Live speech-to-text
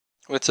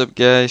What's up,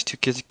 guys? Two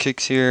Kids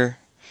Kicks here.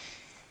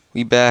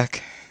 We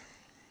back.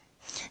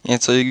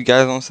 And so you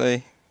guys don't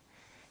say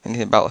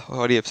anything about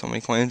how do you have so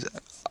many coins.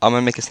 I'm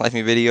gonna make a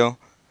sniping video,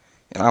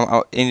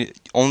 and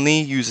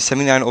only use the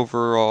 79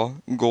 overall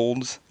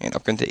golds and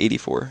upgrade to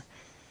 84,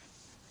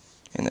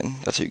 and then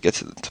that's how you get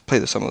to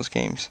play some of those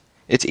games.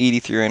 It's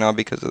 83 right now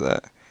because of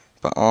that.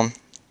 But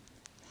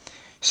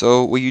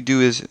so what you do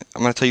is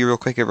I'm gonna tell you real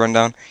quick a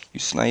rundown. You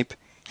snipe,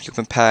 you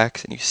open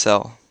packs, and you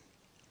sell.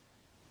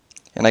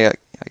 And I got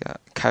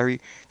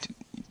Kyrie.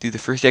 Dude, the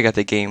first day I got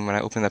the game when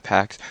I opened the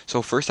packs.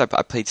 So first I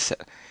played.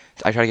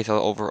 I tried to get to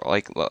over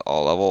like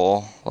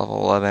level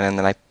 11, and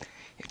then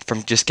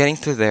from just getting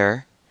to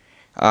there,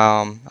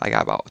 I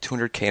got about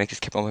 200k, and I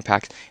just kept opening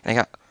packs. And I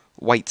got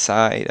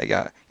Whiteside, I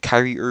got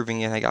Kyrie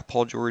Irving, and I got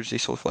Paul George. They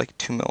sold for like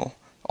 2 mil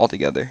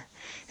altogether.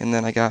 And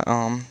then I got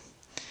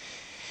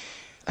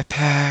I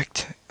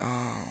packed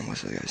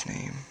what's the guy's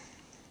name?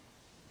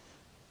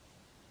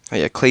 Oh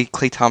yeah, Clay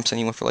Thompson.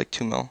 He went for like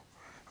 2 mil.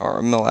 Or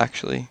a mil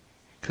actually,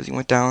 because he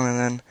went down, and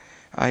then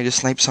I just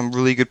sniped some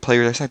really good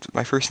players.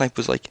 My first snipe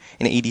was like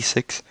an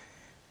 86,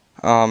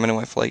 and it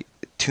went for like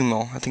 2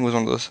 mil. I think it was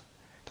one of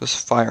those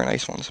fire and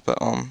ice ones.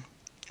 But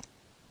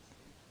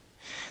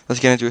let's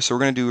get into it. So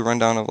we're gonna do a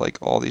rundown of like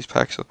all these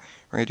packs. So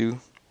we're gonna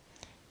do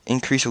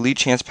increase elite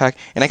chance pack,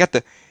 and I got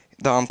the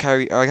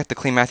Kyrie. I got the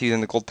Clay Matthews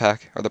in the gold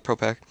pack or the pro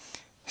pack.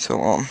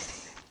 So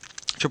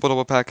triple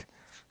double pack.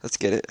 Let's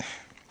get it.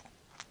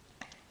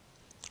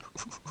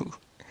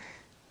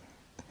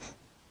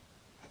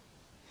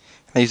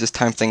 I use this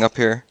time thing up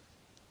here.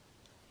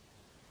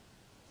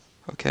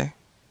 Okay.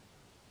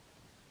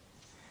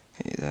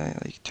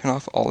 Like turn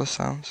off all the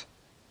sounds.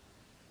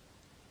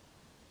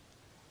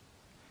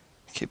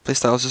 Okay,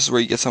 playstyles. This is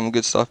where you get some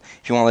good stuff.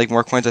 If you want like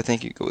more coins, I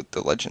think you go with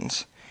the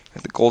legends.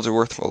 The golds are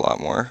worth a lot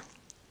more,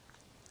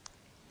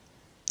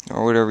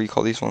 or whatever you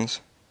call these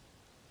ones.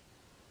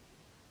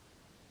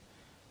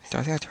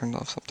 I think I turned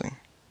off something.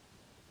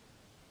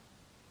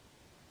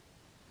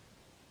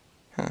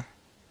 Huh.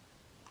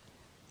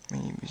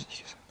 Menu music.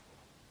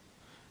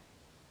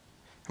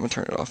 I'm gonna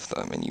turn it off,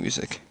 the menu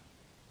music.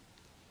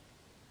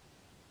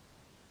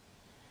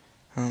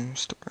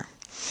 Store.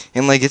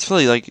 And like it's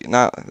really like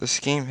not, this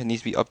game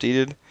needs to be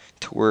updated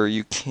to where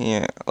you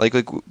can't like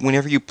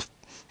whenever you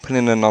put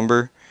in a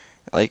number,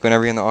 like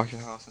whenever you're in the auction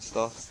house and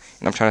stuff,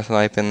 and I'm trying to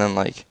snipe, and then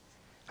like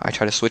I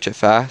try to switch it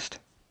fast,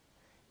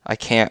 I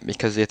can't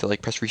because they have to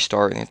like press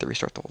restart, and they have to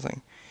restart the whole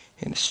thing,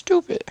 and it's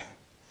stupid.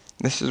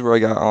 This is where I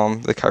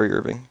got the Kyrie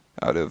Irving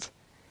out of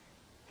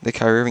the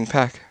Kyrie Irving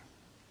pack.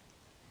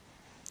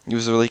 It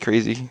was really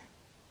crazy.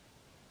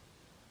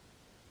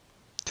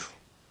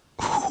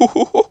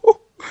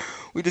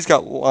 We just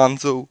got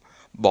Lonzo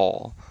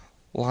Ball.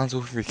 Lonzo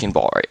freaking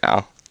Ball right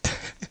now.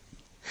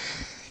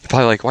 You're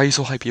probably like, why are you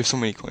so hyped? You have so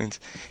many coins.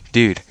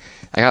 Dude,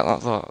 I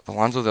got the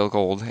Lonzo Del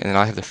Gold, and then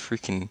I have the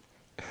freaking...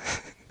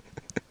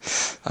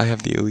 I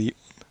have the elite.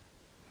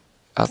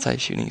 Outside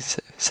shooting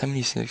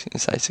 76,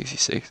 inside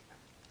 66.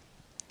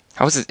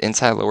 How is his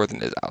inside lower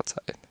than his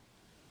outside?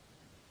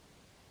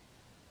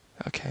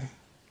 Okay.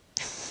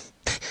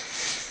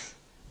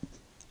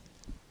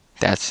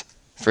 That's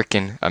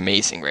freaking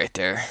amazing right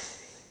there.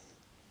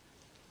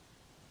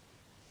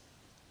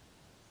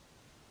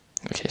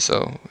 Okay,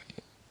 so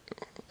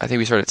I think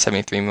we started at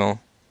 73 mil.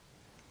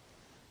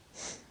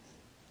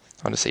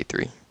 I'll just say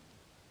 3.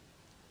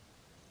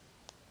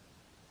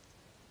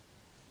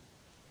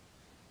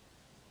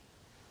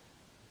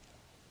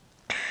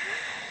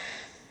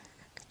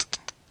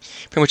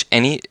 Pretty much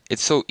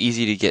it's so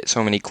easy to get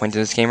so many coins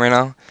in this game right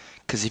now,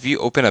 because if you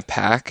open a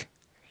pack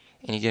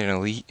and you get an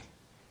elite,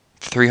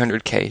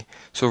 300k.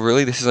 So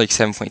really this is like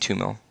 7.2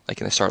 mil,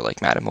 like in the start,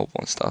 like Madden Mobile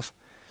and stuff.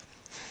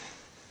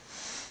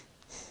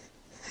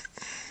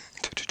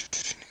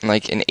 And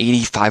like an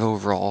 85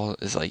 overall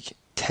is like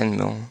 10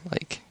 mil.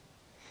 Like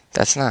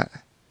that's not.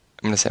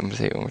 I'm gonna say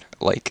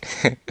like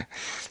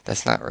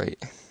that's not right.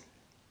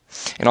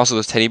 And also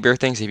those teddy bear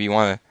things. If you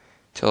want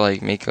to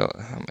like make a,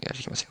 oh my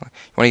gosh, you want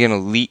to get an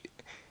elite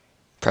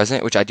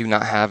present, which I do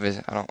not have.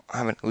 I don't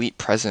have an elite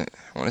present.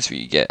 I want to see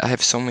what you get. I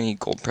have so many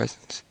gold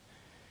presents.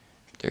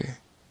 There.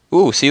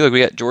 Ooh, see, look, we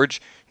got George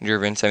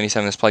Gervin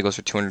 77. This probably goes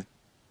for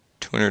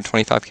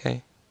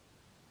 225k.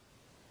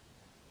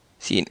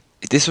 See,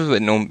 this is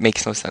what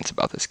makes no sense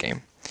about this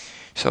game.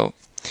 So,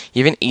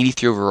 you have an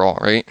 83 overall,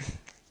 right?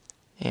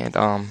 And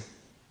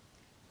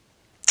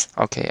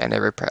okay,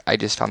 I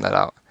just found that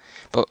out.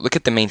 But look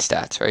at the main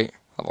stats, right?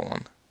 Level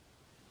 1.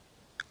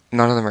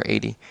 None of them are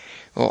 80.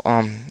 Well,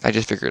 I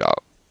just figured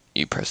out.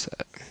 You press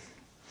that.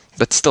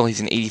 But still,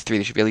 he's an 83.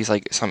 There should be at least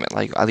like some,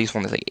 like at least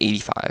one that's like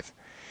 85.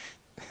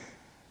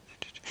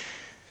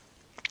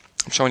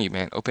 I'm showing you,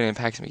 man. Opening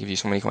packs and give you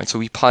so many coins. So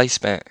we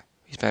spent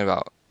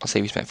about, I'll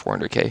say we spent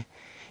 400k. And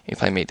we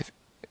probably made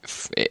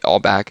it all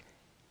back.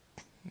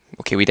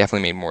 Okay, we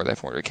definitely made more than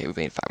 400k. We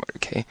made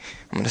 500k.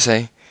 I'm gonna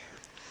say.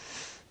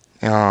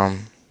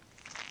 And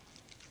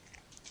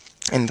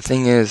the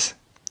thing is,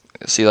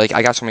 see, like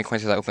I got so many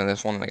coins because I opened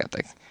this one, and I got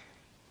like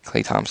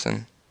Clay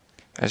Thompson.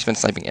 I just been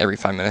sniping every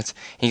 5 minutes.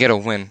 And you get a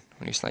win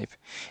when you snipe.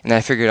 And then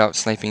I figured out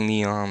sniping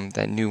the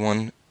that new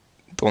one,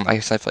 the one I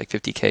sniped for like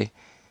 50k,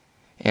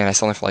 and I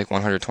sold it for like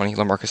 120.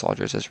 LaMarcus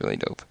Aldridge is really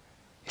dope.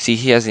 See,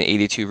 he has an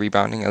 82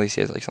 rebounding. At least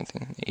he has like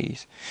something in the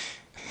 80s.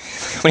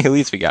 How many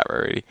elites we got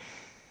already?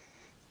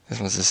 This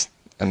one's just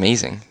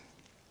amazing.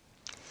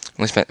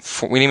 We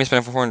didn't even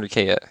spend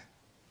 400k yet.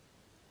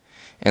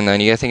 And then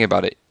you gotta think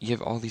about it. You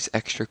have all these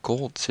extra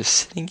golds just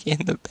sitting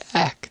in the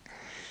back.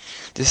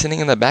 Just sitting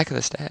in the back of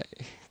the stack.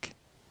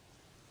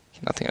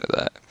 Nothing out of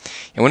that.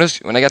 And when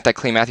I got that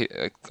Clay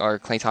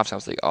Thompson, I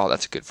was like, oh,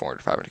 that's a good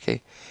 400, 500k.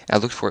 And I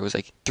looked for it. It was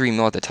like 3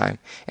 mil at the time.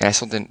 And I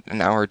sold it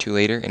an hour or two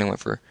later, and it went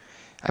for,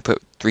 I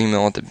put 3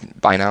 mil at the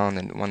buy now, and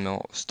then 1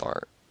 mil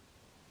start.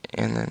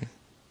 And then,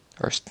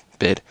 or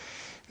bid.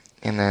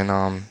 And then,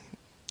 I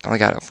only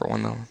got it for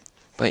 1 mil.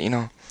 But, you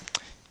know,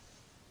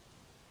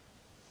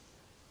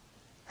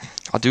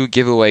 I'll do a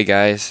giveaway,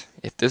 guys.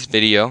 If this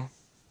video,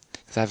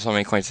 because I have so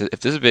many coins, if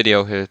this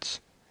video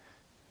hits,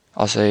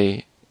 I'll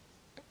say,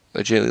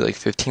 legitimately like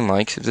 15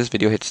 likes. If this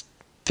video hits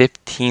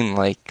 15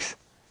 likes,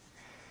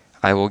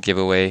 I will give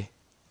away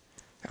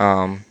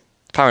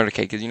 500k,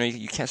 because you know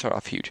you can't start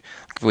off huge.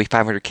 I'll give away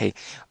 500k,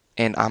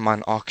 and I'm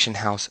on Auction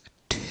House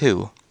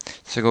 2.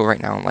 So go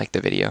right now and like the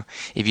video.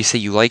 If you say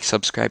you like,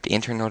 subscribe,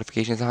 and turn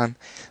notifications on,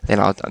 then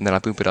I'll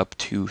boop it up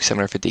to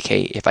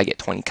 750k if I get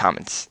 20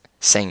 comments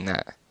saying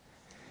that.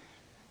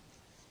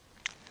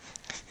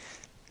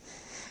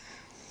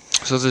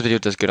 So if this video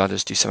does good, I'll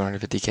just do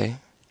 750k.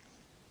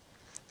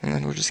 And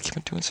then we'll just keep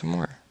on doing some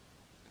more.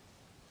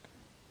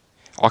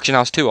 Auction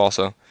House 2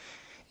 also.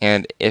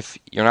 And if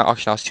you're not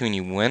Auction House 2 and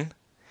you win,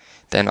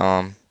 then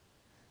I'll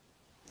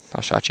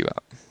shout you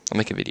out. I'll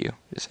make a video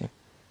just saying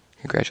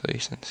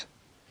congratulations.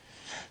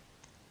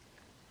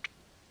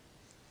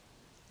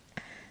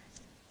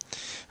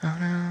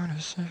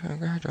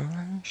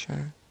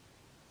 Congratulations.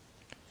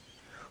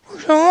 We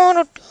don't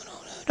want to do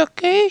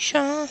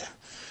notification.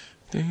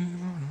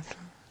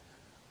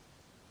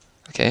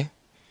 Okay.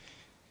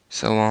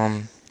 So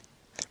we're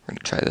gonna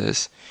try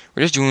this.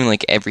 We're just doing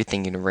like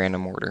everything in a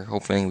random order,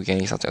 hoping we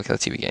get something. Okay,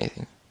 let's see if we get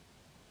anything.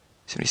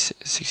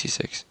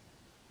 66,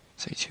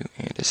 72,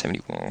 and a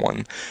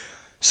 71.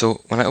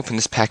 So when I opened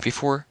this pack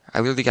before, I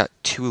literally got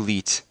 2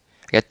 elites.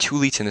 I got 2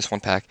 elites in this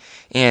one pack,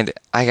 and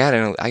I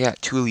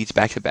got 2 elites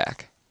back to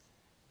back,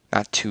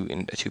 not 2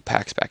 in 2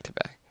 packs back to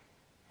back.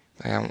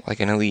 I got like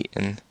an elite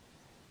and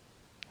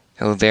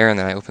there, and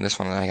then I opened this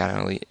one and I got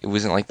an elite. It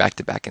wasn't like back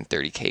to back in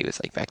 30k. It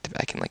was like back to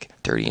back in like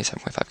 30 and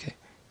 7.5k.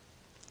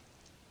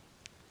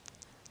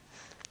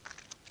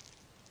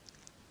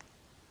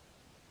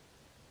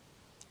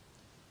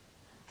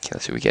 Okay,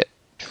 let's see what we get.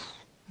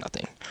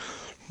 Nothing.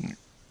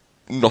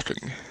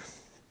 Nothing.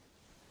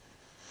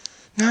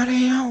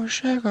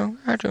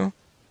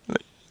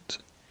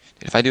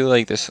 If I do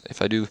like this,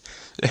 if I do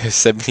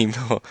 70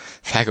 mil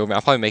pack open,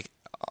 I'll probably make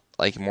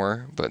like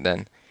more, but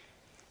then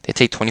they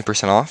take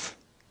 20% off.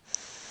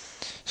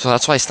 So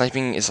that's why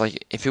sniping is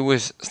like, if it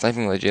was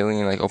sniping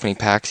legitimately and like opening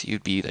packs,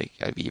 I'd be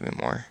even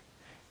more.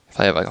 If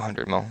I have like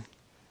 100 mil,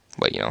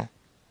 but you know,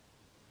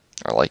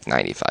 or like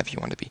 95 if you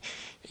want to be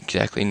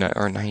exactly,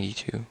 or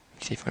 92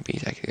 if you want to be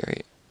exactly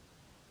right,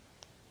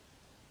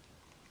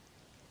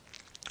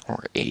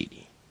 or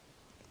 80.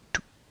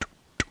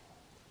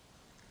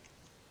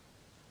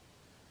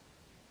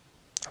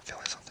 I'm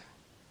feeling something.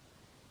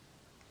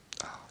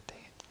 Oh dang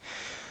it.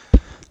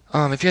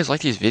 If you guys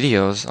like these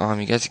videos,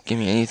 you guys give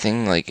me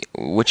anything, like,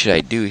 what should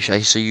I do? Should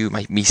I show you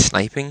me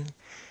sniping?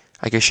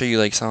 I can show you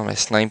like some of my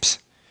snipes.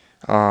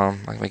 I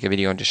can make a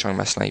video on just showing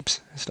my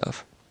snipes and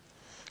stuff.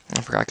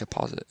 I forgot I could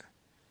pause it.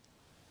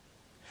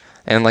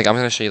 And like I'm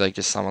gonna show you like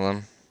just some of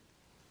them,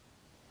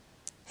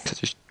 because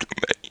there's too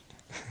many.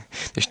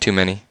 There's too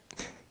many.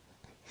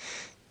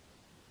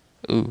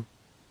 Ooh.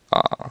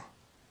 Ah.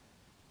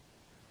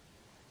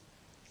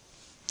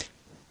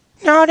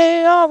 Now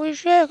they always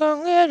check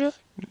on it.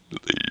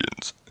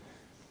 Legends.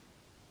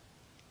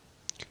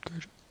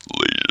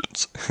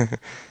 Congratulations.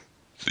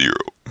 0.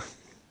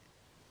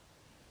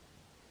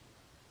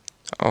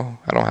 Oh,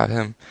 I don't have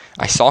him.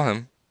 I saw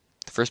him.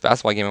 The first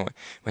basketball game I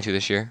went to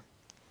this year,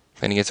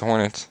 playing against the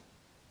Hornets,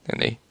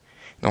 and the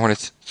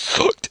Hornets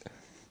sucked.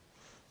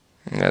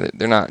 Yeah,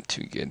 they're not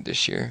too good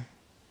this year.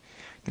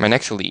 My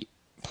next elite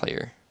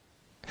player.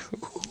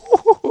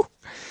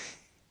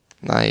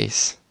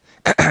 Nice.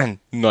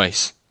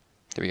 Nice.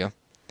 There we go.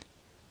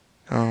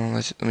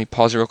 Let me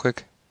pause it real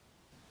quick.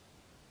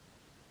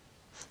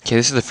 Okay,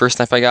 this is the first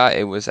snipe I got.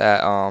 It was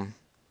at I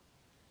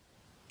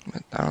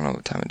don't know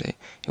what time of day.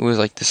 It was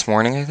like this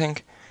morning, I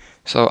think.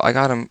 So I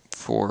got him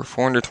for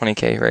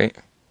 420k, right?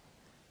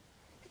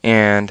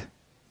 And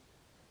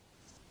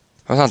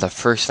that was not the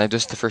first snipe,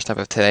 just the first snipe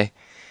of today.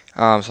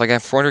 So I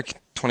got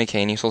 420k,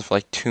 and he sold for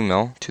like 2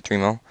 mil, 3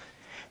 mil.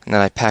 And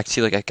then I packed,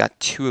 see, like I got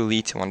 2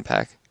 elites in one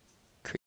pack.